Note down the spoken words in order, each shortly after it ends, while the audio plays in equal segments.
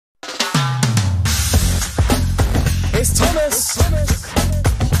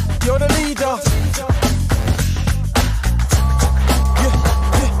you're the leader.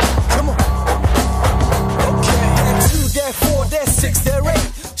 Come on. Okay. They're 2, they're 4, they're 6, they're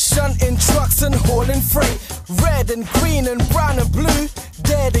 8. Shunting trucks and hauling freight. Red and green and brown and blue.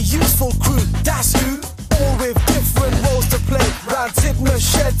 They're the useful crew, that's who. All with different roles to play. Round Tidmouth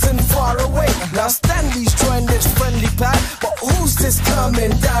sheds and far away. Now Stanley's joined this friendly pack, but who's this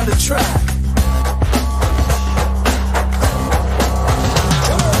coming down the track?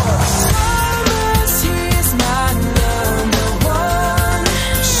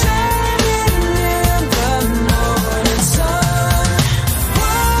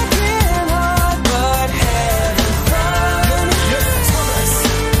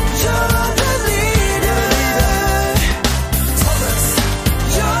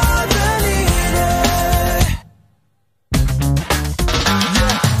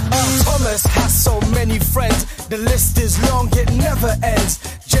 The list is long, it never ends.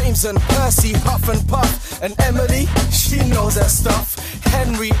 James and Percy, Huff and Puff. And Emily, she knows her stuff.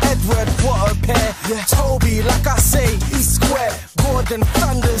 Henry, Edward, what a pair. Yeah. Toby, like I say, he's square. Gordon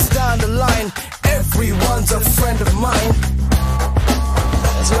thunders down the line. Everyone's a friend of mine.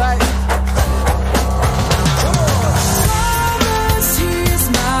 That's right.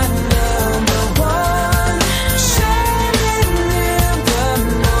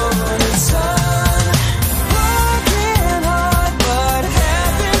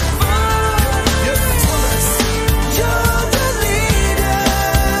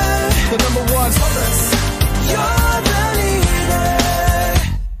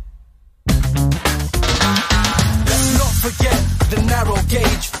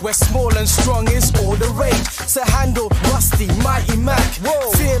 Where small and strong is all the rage. So handle Rusty, Mighty Mac.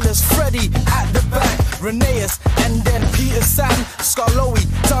 Whoa. Fearless Freddy at the back. Rheneas and then Peter Sam. Scarloey,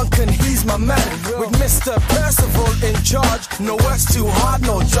 Duncan, he's my man. With Mr. Percival in charge. No work's too hard,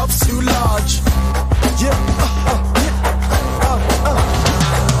 no job's too large. Yeah,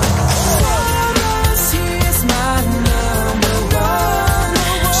 he's my number one.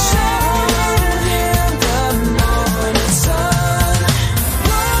 Shining in the morning sun.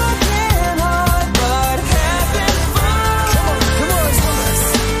 Working hard but having fun. Come on, Thomas.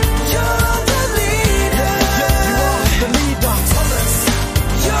 You're the leader. Yeah, you are the leader, Thomas.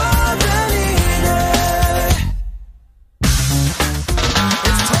 You're the leader.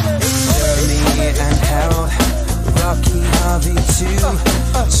 It's Thomas. Jeremy and Harold, Rocky, Harvey too.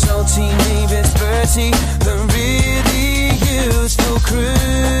 Salty neighbors, Bertie, the really useful crew.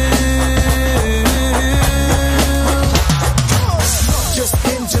 Just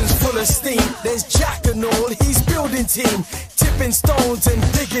engines full of steam. There's Jack and all, he's building team. Tipping stones and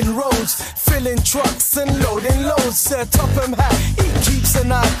digging roads. Filling trucks and loading loads. Sir Topham Hatt, he keeps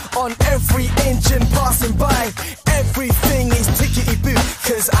an eye on every engine passing by.